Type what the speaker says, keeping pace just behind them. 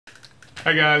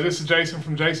Hey guys, this is Jason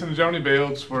from Jason and Joni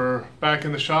Builds. We're back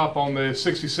in the shop on the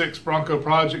 66 Bronco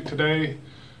project today.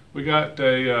 We got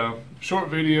a short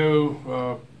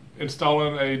video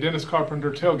installing a Dennis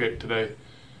Carpenter tailgate today.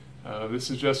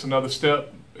 This is just another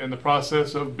step in the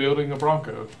process of building a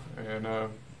Bronco, and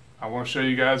I want to show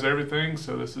you guys everything,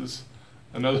 so this is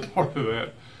another part of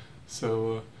that.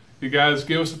 So you guys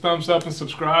give us a thumbs up and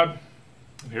subscribe,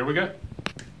 and here we go.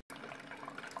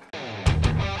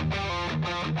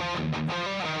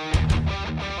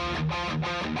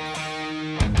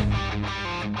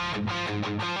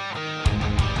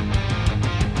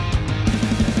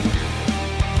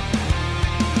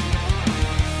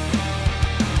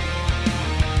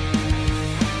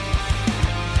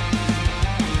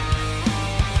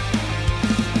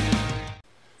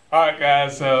 Alright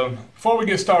guys, before we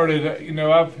get started,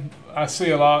 I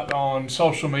see a lot on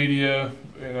social media,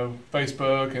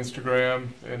 Facebook, Instagram,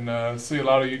 and see a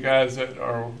lot of you guys that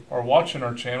are watching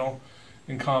our channel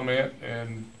and comment,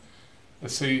 and get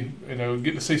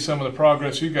to see some of the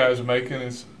progress you guys are making.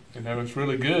 It's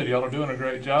really good. Y'all are doing a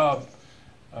great job.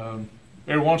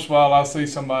 Every once in a while I see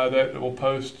somebody that will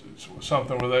post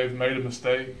something where they've made a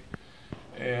mistake,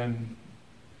 and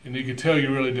you can tell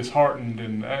you're really disheartened,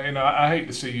 and I hate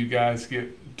to see you guys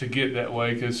get that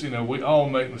way, because we all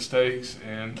make mistakes,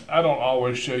 and I don't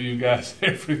always show you guys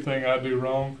everything I do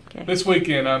wrong. Okay. This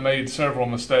weekend I made several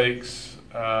mistakes,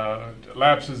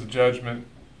 lapses of judgment,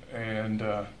 and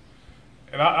I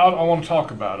want to talk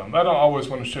about them. I don't always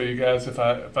want to show you guys if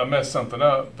I mess something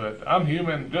up, but I'm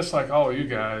human just like all of you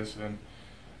guys, and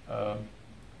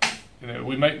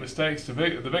we make mistakes. The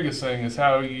biggest thing is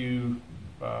how you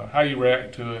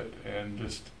react to it, and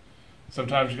just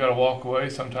sometimes you got to walk away,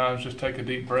 sometimes just take a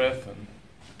deep breath and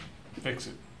fix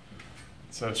it.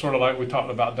 So sort of like we talked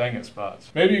about dang it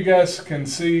spots. Maybe you guys can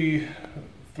see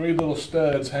 3 little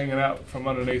studs hanging out from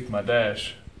underneath my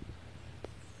dash.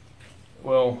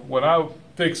 Well, when I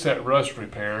fixed that rust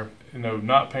repair,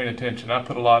 not paying attention, I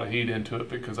put a lot of heat into it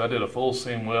because I did a full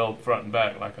seam weld front and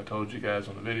back like I told you guys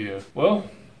on the video.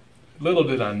 Well, little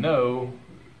did I know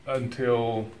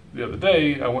until the other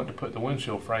day I went to put the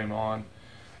windshield frame on,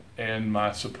 and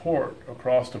my support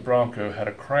across the Bronco had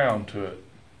a crown to it.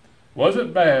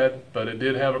 Wasn't bad, but it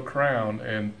did have a crown,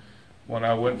 and when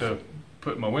I went to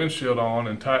put my windshield on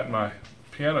and tighten my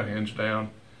piano hinge down,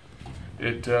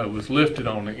 it was lifted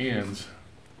on the ends.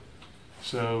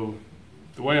 So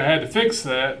the way I had to fix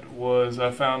that was I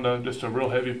found just a real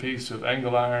heavy piece of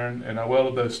angle iron, and I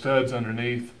welded those studs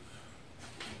underneath,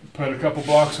 put a couple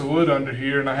blocks of wood under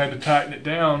here, and I had to tighten it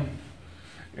down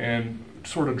and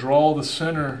sort of draw the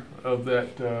center of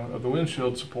that of the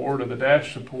windshield support, or the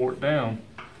dash support, down.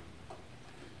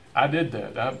 I did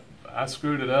that. I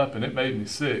screwed it up, and it made me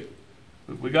sick.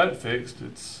 But we got it fixed.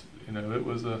 It's it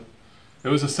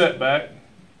was a setback,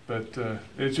 but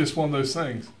it's just one of those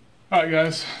things. All right,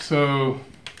 guys. So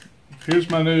here's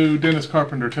my new Dennis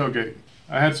Carpenter tailgate.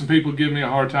 I had some people give me a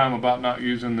hard time about not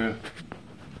using the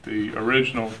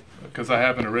original, because I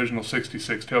have an original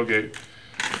 66 tailgate,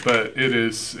 but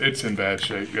it's in bad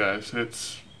shape, guys.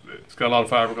 It's got a lot of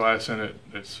fiberglass in it.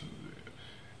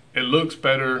 It looks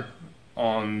better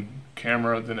on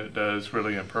camera than it does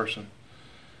really in person.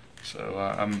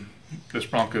 So this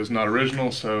Bronco is not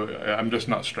original, so I'm just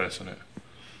not stressing it.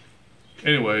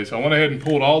 Anyways, I went ahead and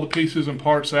pulled all the pieces and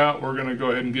parts out. We're going to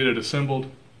go ahead and get it assembled.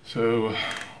 So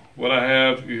what I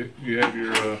have, you have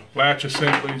your latch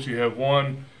assemblies. You have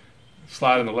one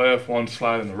slide in the left, one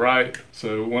slide in the right.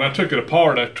 So when I took it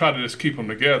apart, I tried to just keep them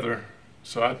together.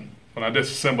 So when I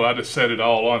disassembled, I just set it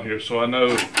all on here, so I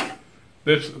know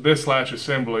this latch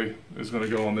assembly is going to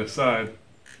go on this side.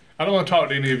 I don't want to talk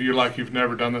to any of you like you've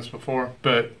never done this before,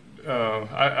 but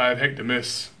I'd hate to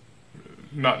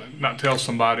not tell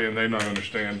somebody and they not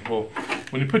understand. Well,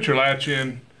 when you put your latch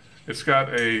in, it's got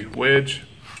a wedge.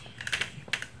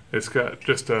 It's got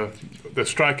just the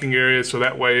striking area, so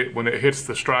that way when it hits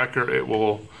the striker, it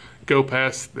will go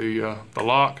past the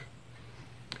lock.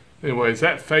 Anyways,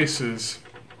 that faces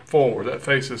forward. That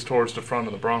faces towards the front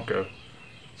of the Bronco.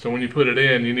 So when you put it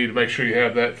in, you need to make sure you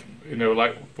have that,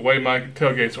 like the way my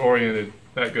tailgate's oriented,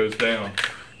 that goes down.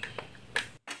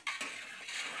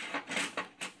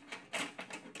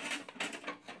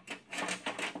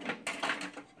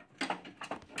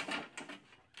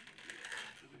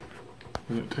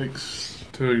 And it takes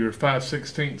to your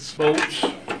 5/16 bolts.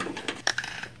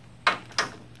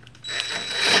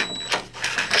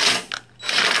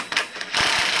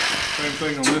 Same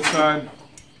thing on this side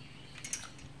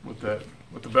with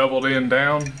the beveled end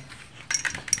down.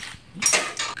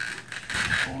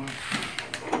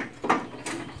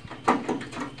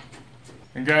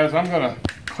 And guys, I'm gonna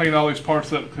clean all these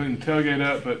parts up, clean the tailgate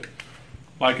up, but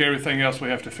like everything else, we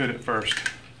have to fit it first.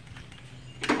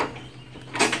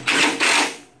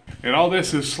 And all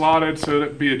this is slotted so that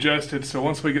it be adjusted, so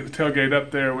once we get the tailgate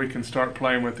up there, we can start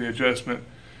playing with the adjustment,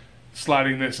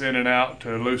 sliding this in and out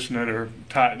to loosen it or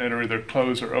tighten it or either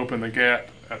close or open the gap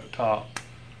at the top.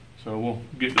 So we'll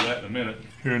get to that in a minute.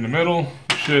 Here in the middle,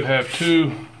 we should have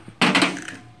two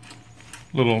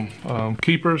little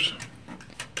keepers.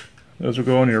 Those will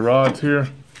go on your rods here.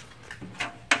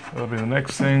 That'll be the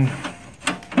next thing.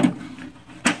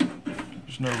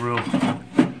 There's no real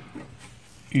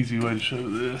easy way to show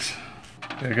this.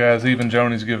 Yeah guys, even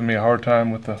Joni's giving me a hard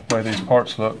time with the way these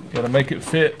parts look. Gotta make it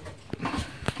fit.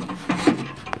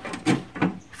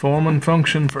 Form and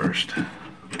function first.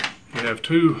 We have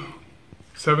two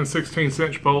 7/16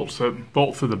 inch bolts that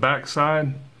bolt through the back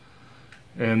side,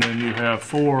 and then you have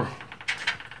four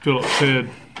Phillips head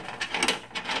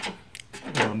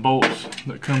bolts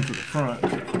that come to the front.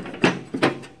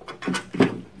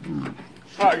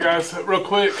 Alright guys, real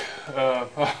quick,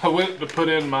 I went to put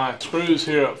in my screws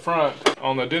here up front.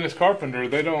 On the Dennis Carpenter,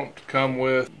 they don't come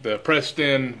with the pressed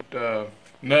in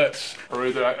nuts, or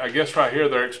either, I guess right here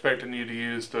they're expecting you to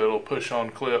use the little push-on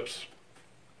clips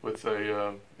with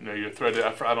a, you know, your threaded,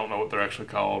 I don't know what they're actually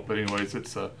called, but anyways,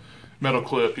 it's a metal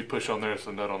clip you push on there, it's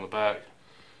a nut on the back.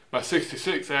 My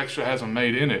 66 actually has them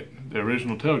made in it, the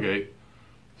original tailgate.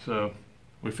 So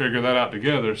we figured that out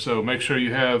together. So make sure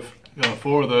you have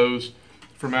 4 of those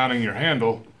for mounting your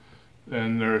handle.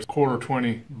 And there's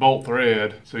 1/4 bolt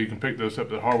thread, so you can pick those up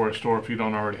at the hardware store if you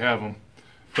don't already have them.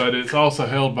 But it's also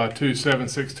held by 2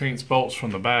 7/16 bolts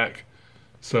from the back.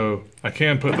 So I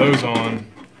can put those on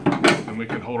and we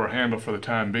can hold our handle for the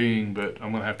time being, but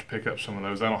I'm gonna have to pick up some of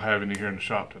those. I don't have any here in the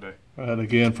shop today. And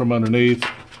again, from underneath,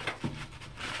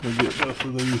 we'll get both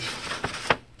of these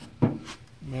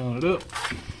mounted up.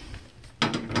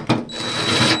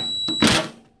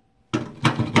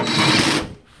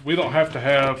 We don't have to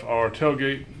have our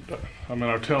tailgate,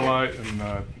 our tail light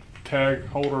and tag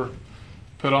holder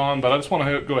put on, but I just want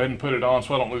to go ahead and put it on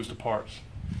so I don't lose the parts.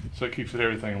 So it keeps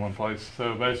everything in one place.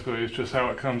 So basically it's just how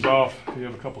it comes off. You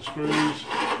have a couple screws,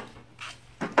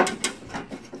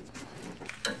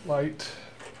 light.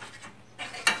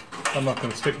 I'm not going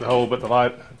to stick the hole, but the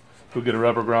light, we'll get a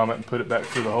rubber grommet and put it back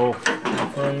through the hole in the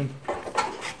frame.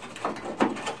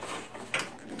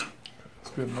 That's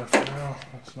good enough for now.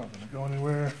 That's not going to go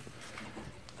anywhere.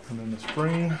 And then the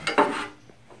spring.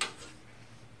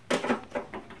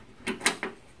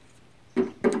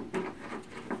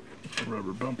 The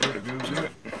rubber bumper that goes in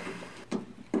it.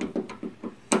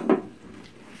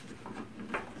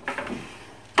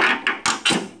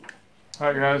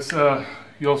 Alright guys,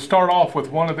 you'll start off with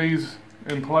one of these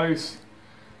in place,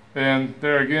 and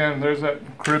there again, there's that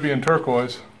Caribbean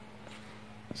turquoise.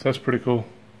 So that's pretty cool.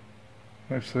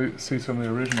 Actually, see some of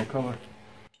the original color.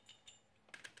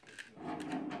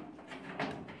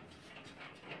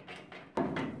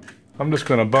 I'm just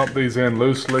going to bump these in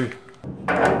loosely.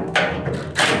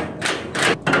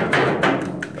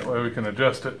 That way we can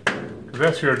adjust it. Because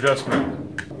that's your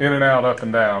adjustment in and out, up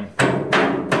and down.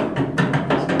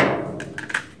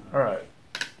 Alright.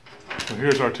 So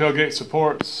here's our tailgate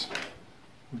supports.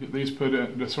 We'll get these put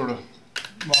in, just sort of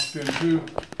locked in too.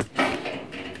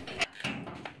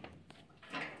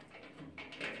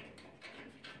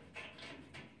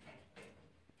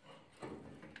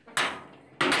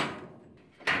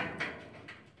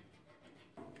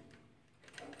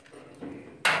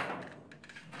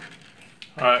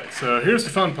 Alright, so here's the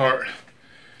fun part,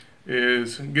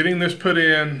 is getting this put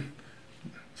in,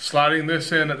 sliding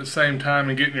this in at the same time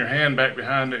and getting your hand back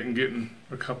behind it and getting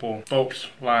a couple bolts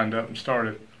lined up and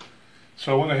started.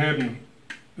 So I went ahead and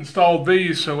installed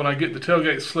these so when I get the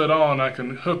tailgate slid on, I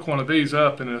can hook one of these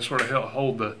up and it'll sort of help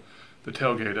hold the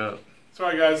tailgate up.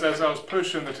 Sorry guys, as I was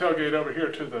pushing the tailgate over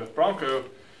here to the Bronco,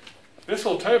 this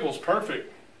little table's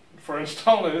perfect for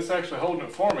installing it. It's actually holding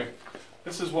it for me.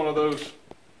 This is one of those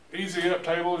easy up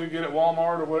tables you get at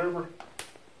Walmart or whatever.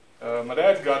 My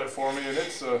dad's got it for me, and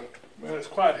it's man, it's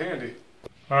quite handy.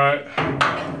 All right,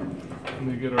 let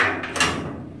me get our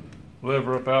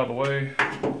lever up out of the way.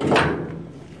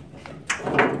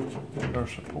 Get our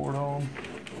support on.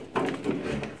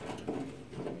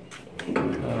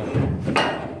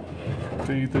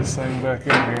 Feed this thing back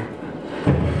in here.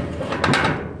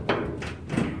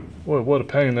 Boy, what a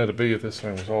pain that'd be if this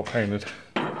thing was all painted.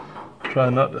 Try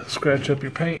not to scratch up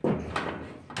your paint.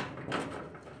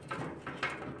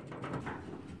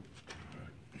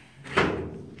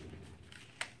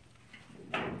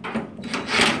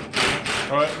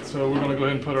 Alright, so we're going to go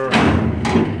ahead and put our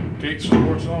gate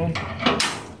supports on.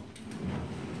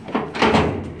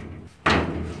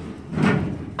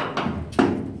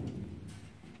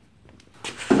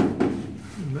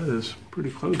 That is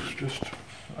pretty close, just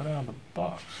right out of the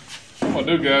box. What I'm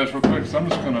gonna do, guys, real quick, is I'm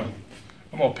gonna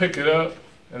pick it up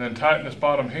and then tighten this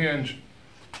bottom hinge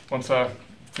once I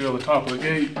feel the top of the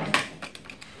gate.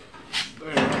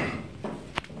 There.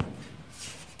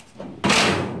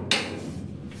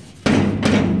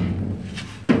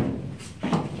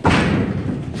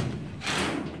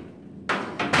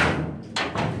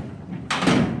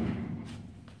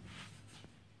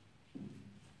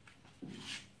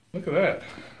 Look at that.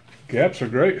 Gaps are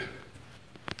great.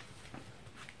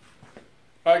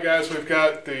 Alright guys, we've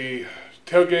got the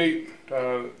tailgate,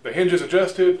 the hinges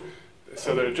adjusted,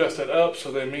 so they're adjusted up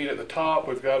so they meet at the top.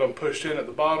 We've got them pushed in at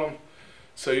the bottom.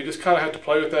 So you just kind of have to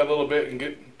play with that a little bit and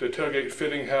get the tailgate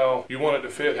fitting how you want it to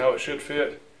fit, how it should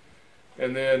fit.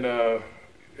 And then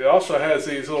it also has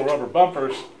these little rubber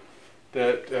bumpers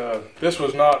that this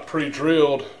was not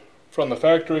pre-drilled from the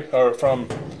factory or from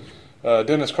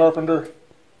Dennis Carpenter.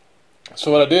 So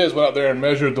what I did is went out there and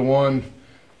measured the one,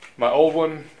 my old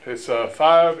one. It's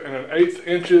 5 1/8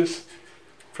 inches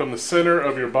from the center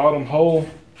of your bottom hole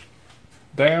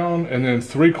down, and then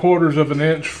 3/4 of an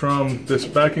inch from this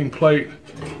backing plate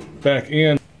back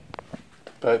in.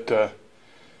 But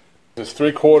this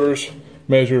 3/4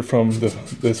 measured from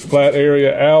this flat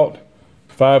area out,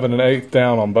 5 1/8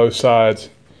 down on both sides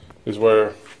is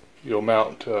where you'll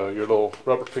mount your little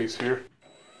rubber piece here.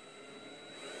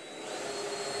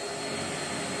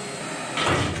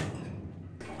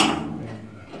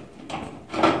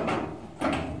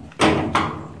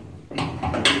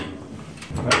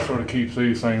 That sort of keeps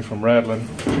these things from rattling.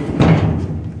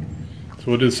 So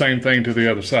we'll do the same thing to the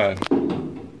other side.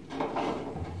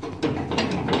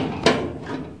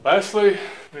 Lastly,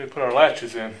 we put our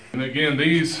latches in. And again,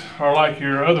 these are like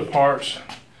your other parts.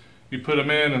 You put them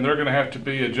in and they're going to have to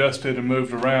be adjusted and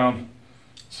moved around.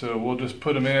 So we'll just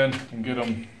put them in and get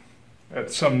them at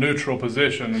some neutral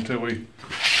position until we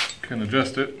can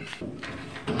adjust it.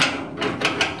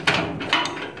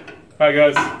 Alright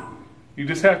guys, you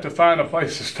just have to find a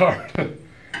place to start.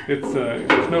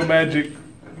 There's no magic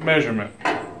measurement.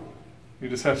 You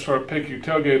just have to start picking your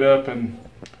tailgate up and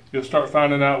you'll start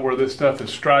finding out where this stuff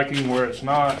is striking, where it's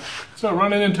not. So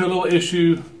running into a little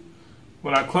issue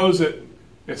when I close it,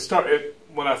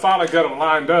 when I finally got them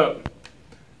lined up,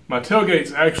 my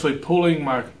tailgate's actually pulling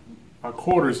my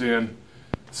quarters in.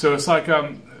 So it's like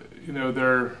they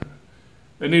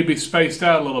need to be spaced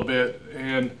out a little bit,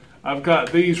 and I've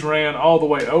got these ran all the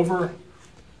way over.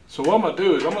 So what I'm going to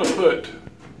do is I'm going to put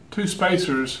 2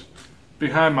 spacers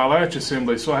behind my latch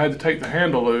assembly, so I had to take the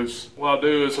handle loose. What I'll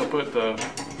do is I'll put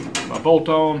my bolt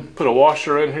on, put a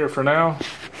washer in here for now,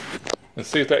 and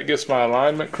see if that gets my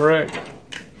alignment correct.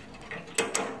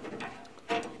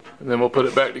 And then we'll put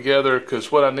it back together,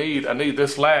 because what I need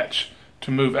this latch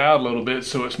to move out a little bit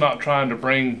so it's not trying to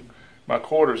bring my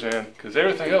quarters in, because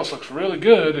everything else looks really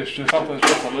good. It's just something's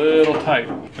just a little tight.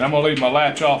 And I'm going to leave my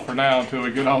latch off for now until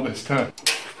we get all this done.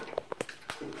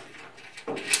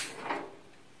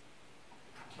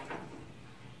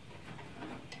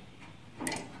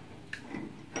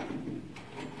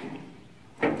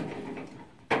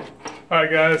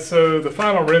 Alright guys, so the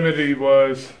final remedy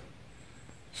was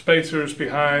spacers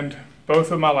behind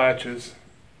both of my latches,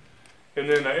 and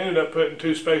then I ended up putting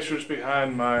 2 spacers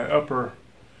behind my upper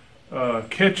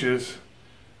catches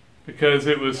because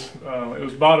it was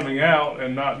bottoming out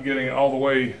and not getting it all the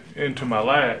way into my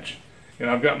latch. And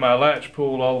I've got my latch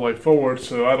pulled all the way forward,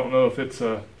 so I don't know if it's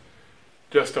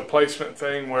just a placement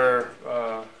thing where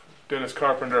Dennis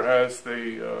Carpenter has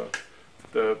the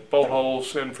bolt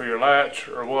holes in for your latch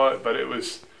or what, but it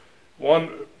was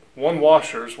one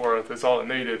washer's worth is all it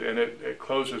needed, and it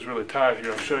closes really tight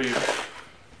here. I'll show you.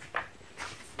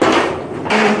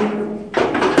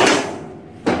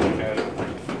 And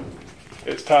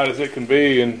it's tight as it can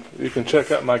be, and you can check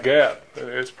out my gap.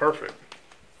 It's perfect.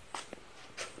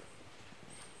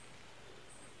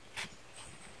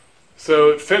 So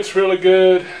it fits really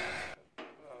good.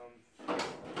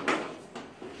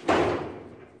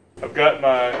 I've got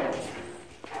my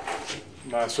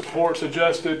supports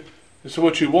adjusted. And so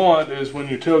what you want is when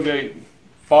your tailgate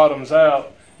bottoms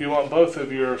out, you want both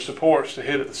of your supports to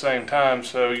hit at the same time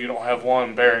so you don't have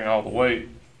one bearing all the weight.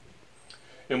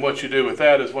 And what you do with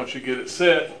that is once you get it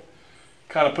set,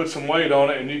 kind of put some weight on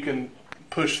it, and you can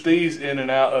push these in and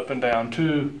out, up and down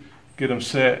too, get them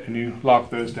set, and you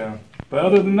lock those down. But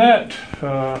other than that,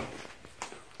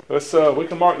 we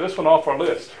can mark this one off our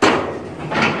list.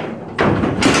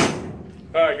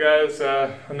 Alright guys,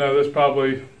 I know this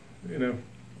probably, a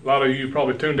lot of you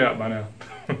probably tuned out by now.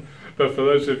 But for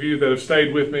those of you that have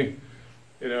stayed with me,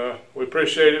 we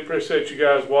appreciate it. Appreciate you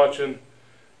guys watching.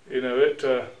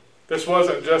 The this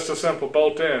wasn't just a simple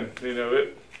bolt-in. You know,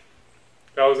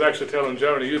 I was actually telling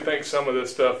Joni, you think some of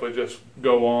this stuff would just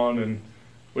go on and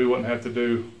we wouldn't have to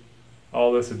do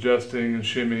all this adjusting and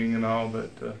shimming and all, but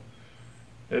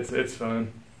it's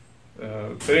fun.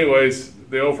 But anyways,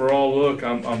 the overall look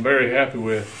I'm very happy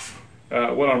with.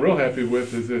 What I'm real happy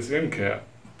with is this end cap.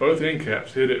 Both end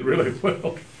caps hit it really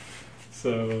well.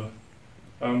 So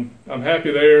I'm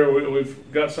happy there.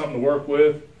 We've got something to work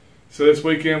with. So this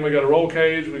weekend we got a roll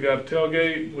cage, we got a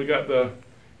tailgate, we got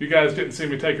you guys didn't see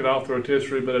me take it off the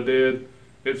rotisserie, but I did.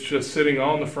 It's just sitting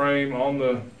on the frame, on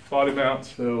the body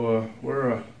mounts. So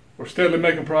we're steadily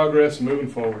making progress and moving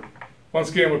forward.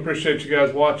 Once again, we appreciate you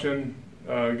guys watching,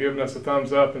 giving us a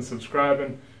thumbs up and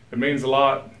subscribing. It means a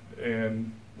lot,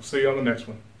 and we'll see you on the next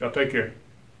one. Y'all take care.